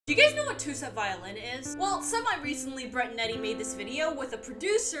what two-set violin is? Well, semi-recently Brett and Eddie made this video with a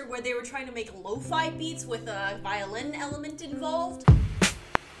producer where they were trying to make lo-fi beats with a violin element involved.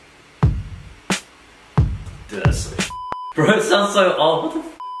 Dude, that's so bro, it sounds so old. What the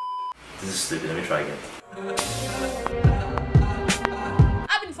f? This is stupid, let me try again.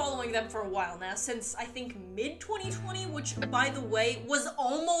 I've been following them for a while now, since I think mid-2020, which, by the way, was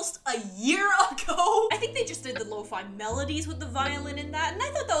almost a year ago. I think they just did the lo-fi melodies with the violin in that, and I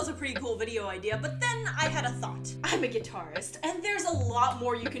thought that was a pretty cool video idea, but then I had a thought. I'm a guitarist, and there's a lot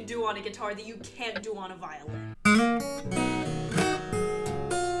more you can do on a guitar that you can't do on a violin.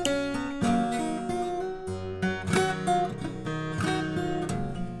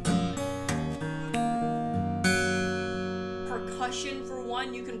 For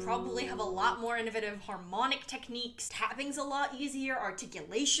one, you can probably have a lot more innovative harmonic techniques, tapping's a lot easier,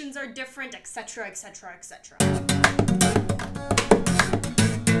 articulations are different, etc, etc, etc.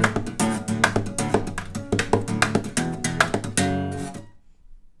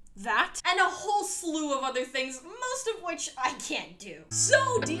 That, and a whole slew of other things, most of which I can't do.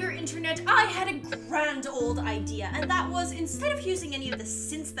 So, dear internet, I had a grand old idea, and that was, instead of using any of the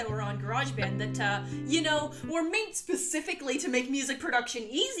synths that were on GarageBand that, you know, were made specifically to make music production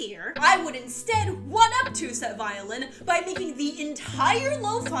easier, I would instead one-up two-set violin by making the entire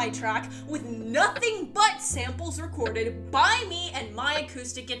lo-fi track with nothing but samples recorded by me and my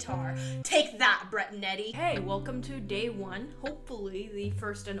acoustic guitar. Take that, Brett and Eddie. Hey, welcome to day one, hopefully the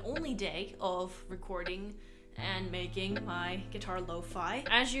first and only day of recording and making my guitar lo-fi.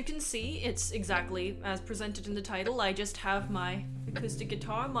 As you can see, it's exactly as presented in the title. I just have my acoustic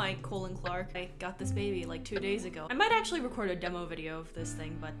guitar, my Colin Clark. I got this baby like 2 days ago. I might actually record a demo video of this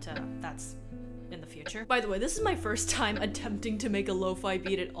thing, but that's in the future. By the way, this is my first time attempting to make a lo-fi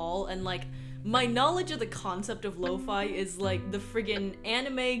beat at all, and like, my knowledge of the concept of lo-fi is like the friggin'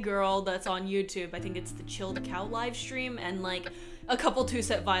 anime girl that's on YouTube. I think it's the Chilled Cow live stream and like a couple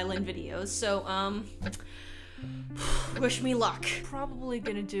two-set violin videos. So, wish me luck. Probably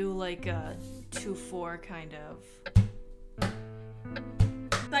gonna do like a 2/4 kind of.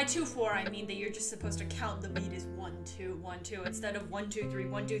 By 2/4, I mean that you're just supposed to count the beat as 1 2 1 2 instead of 1 2 3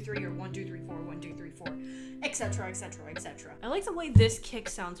 1 2 3 or 1 2 3 4 1 2 3 4, etc, etc, etc. I like the way this kick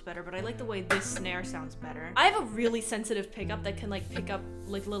sounds better, but I like the way this snare sounds better. I have a really sensitive pickup that can like pick up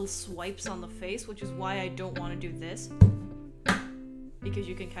like little swipes on the face, which is why I don't want to do this, because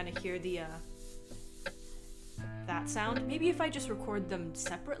you can kind of hear the that sound. Maybe if I just record them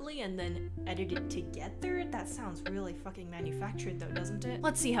separately and then edit it together. That sounds really fucking manufactured though, doesn't it?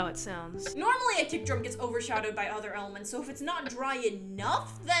 Let's see how it sounds. Normally a kick drum gets overshadowed by other elements, so if it's not dry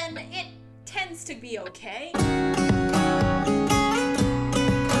enough, then it tends to be okay.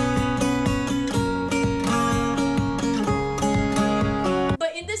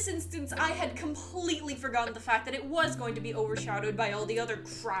 In this instance, I had completely forgotten the fact that it was going to be overshadowed by all the other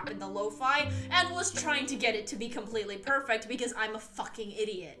crap in the lo-fi, and was trying to get it to be completely perfect because I'm a fucking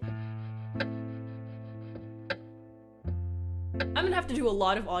idiot. I'm gonna have to do a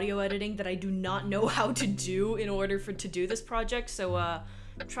lot of audio editing that I do not know how to do in order to do this project, so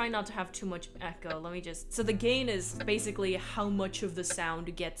try not to have too much echo. Let me just... So the gain is basically how much of the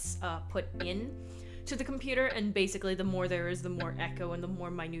sound gets put in to the computer, and basically the more there is, the more echo and the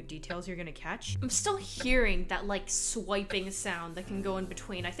more minute details you're gonna catch. I'm still hearing that like swiping sound that can go in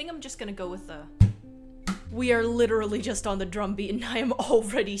between. I think I'm just gonna go with the... We are literally just on the drum beat and I am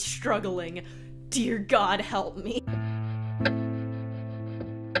already struggling. Dear God, help me.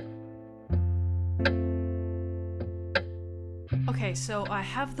 Okay, so I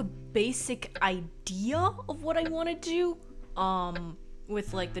have the basic idea of what I want to do.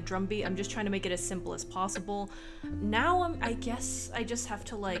 With like the drum beat, I'm just trying to make it as simple as possible. Now I guess I just have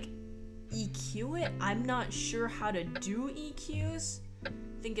to like EQ it. I'm not sure how to do EQs. I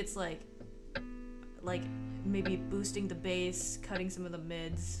think it's like maybe boosting the bass, cutting some of the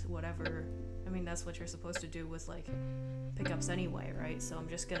mids, whatever. I mean, that's what you're supposed to do with like pickups anyway, right? So I'm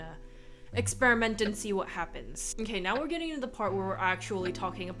just gonna experiment and see what happens. Okay, now we're getting into the part where we're actually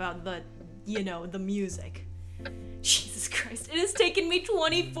talking about the, you know, the music. Jesus Christ, it has taken me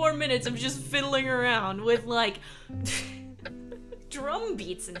 24 minutes of just fiddling around with like drum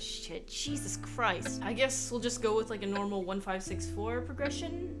beats and shit. Jesus Christ. I guess we'll just go with like a normal 1 5 6 4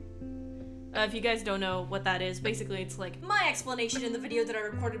 progression. If you guys don't know what that is, basically it's like my explanation in the video that I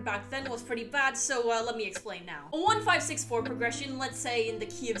recorded back then was pretty bad, so let me explain now. A 1-5-6-4 progression, let's say in the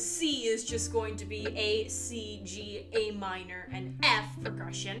key of C, is just going to be A, C, G, A minor, and F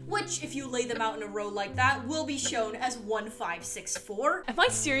progression, which if you lay them out in a row like that, will be shown as 1-5-6-4. Am I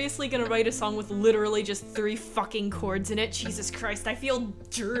seriously gonna write a song with literally just 3 fucking chords in it? Jesus Christ, I feel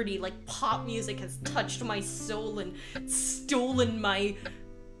dirty, like pop music has touched my soul and stolen my...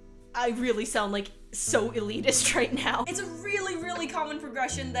 I really sound like so elitist right now. It's a really, really common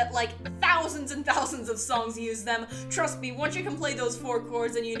progression that like thousands and thousands of songs use them. Trust me, once you can play those 4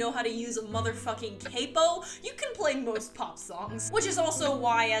 chords and you know how to use a motherfucking capo, you can play most pop songs. Which is also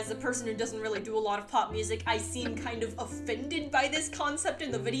why, as a person who doesn't really do a lot of pop music, I seem kind of offended by this concept in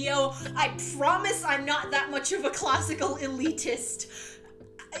the video. I promise I'm not that much of a classical elitist.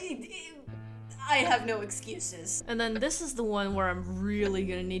 I have no excuses. And then this is the one where I'm really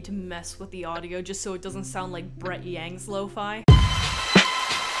gonna need to mess with the audio just so it doesn't sound like Brett Yang's lo-fi.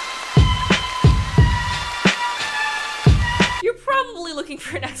 You're probably looking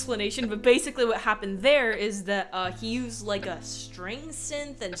for an explanation, but basically what happened there is that he used like a string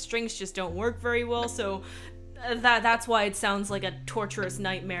synth, and strings just don't work very well, so that's why it sounds like a torturous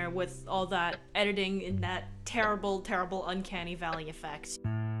nightmare with all that editing and that terrible, terrible uncanny valley effect.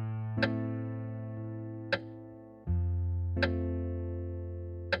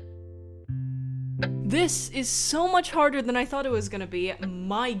 This is so much harder than I thought it was gonna be,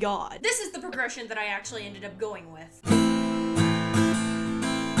 my god. This is the progression that I actually ended up going with.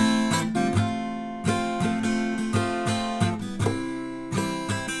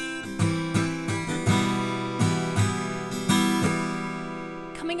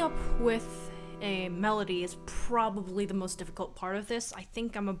 Coming up with a melody is probably the most difficult part of this. I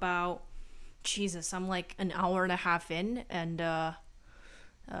think I'm about, Jesus, I'm like an hour and a half in, and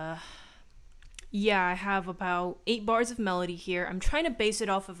yeah, I have about 8 bars of melody here. I'm trying to base it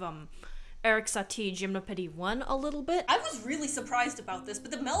off of Eric Satie Gymnopédie 1 a little bit. I was really surprised about this,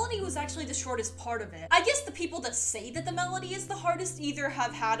 but the melody was actually the shortest part of it. I guess the people that say that the melody is the hardest either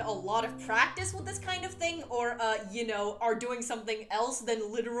have had a lot of practice with this kind of thing or, you know, are doing something else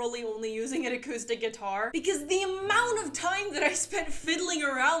than literally only using an acoustic guitar. Because the amount of time that I spent fiddling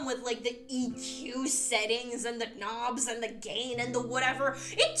around with, like, the EQ settings and the knobs and the gain and the whatever,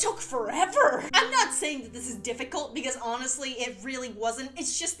 it took forever. I'm not saying that this is difficult because honestly, it really wasn't.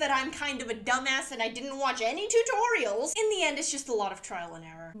 It's just that I'm kind of a dumbass and I didn't watch any tutorials. In the end, it's just a lot of trial and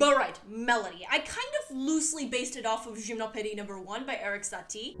error. But right, melody. I kind of loosely based it off of Gymnopédie No. 1 by Eric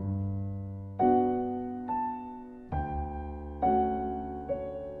Satie.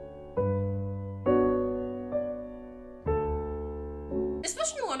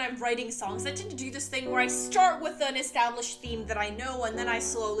 Especially when I'm writing songs, I tend to do this thing where I start with an established theme that I know and then I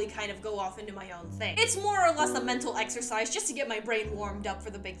slowly kind of go off into my own thing. It's more or less a mental exercise just to get my brain warmed up for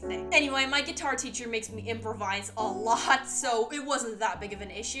the big thing. Anyway, my guitar teacher makes me improvise a lot, so it wasn't that big of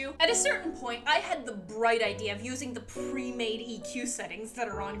an issue. At a certain point, I had the bright idea of using the pre-made EQ settings that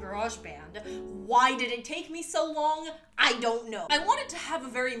are on GarageBand. Why did it take me so long? I don't know. I wanted to have a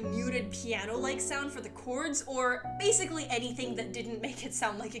very muted piano-like sound for the chords, or basically anything that didn't make it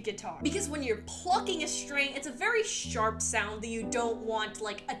sound like a guitar. Because when you're plucking a string, it's a very sharp sound that you don't want,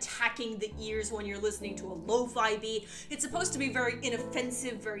 like, attacking the ears when you're listening to a lo-fi beat. It's supposed to be very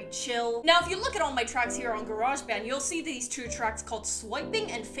inoffensive, very chill. Now, if you look at all my tracks here on GarageBand, you'll see these 2 tracks called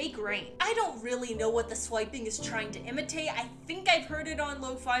Swiping and Fake Rain. I don't really know what the swiping is trying to imitate. I think I've heard it on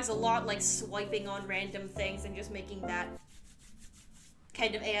lo-fis a lot, like swiping on random things and just making that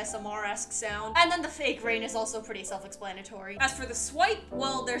kind of ASMR-esque sound. And then the fake rain is also pretty self-explanatory. As for the swipe,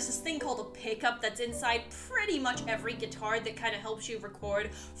 well, there's this thing called a pickup that's inside pretty much every guitar that kind of helps you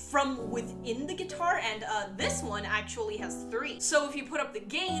record from within the guitar, and this one actually has 3. So if you put up the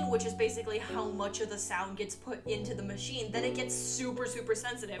gain, which is basically how much of the sound gets put into the machine, then it gets super, super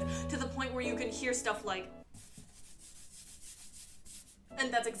sensitive to the point where you can hear stuff like...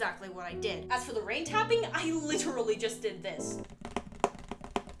 And that's exactly what I did. As for the rain tapping, I literally just did this.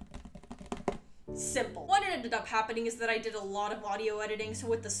 Simple. What ended up happening is that I did a lot of audio editing, so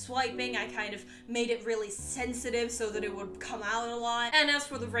with the swiping, I kind of made it really sensitive so that it would come out a lot. And as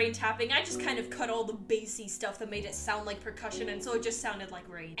for the rain tapping, I just kind of cut all the bassy stuff that made it sound like percussion, and so it just sounded like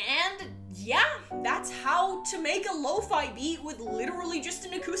rain. And yeah, that's how to make a lo-fi beat with literally just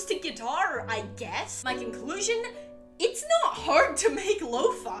an acoustic guitar, I guess. My conclusion? It's not hard to make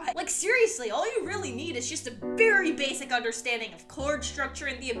lo-fi. Like seriously, all you really need is just a very basic understanding of chord structure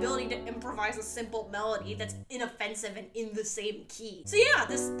and the ability to improvise a simple melody that's inoffensive and in the same key. So yeah,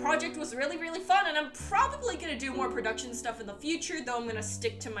 this project was really, really fun, and I'm probably gonna do more production stuff in the future, though I'm gonna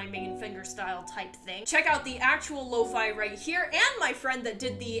stick to my main fingerstyle type thing. Check out the actual lo-fi right here, and my friend that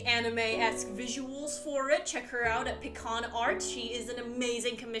did the anime-esque visuals for it. Check her out at Pecan Art. She is an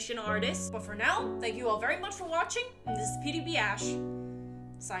amazing commission artist. But for now, thank you all very much for watching, and this is PDB Ash,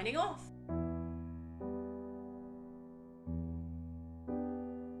 signing off.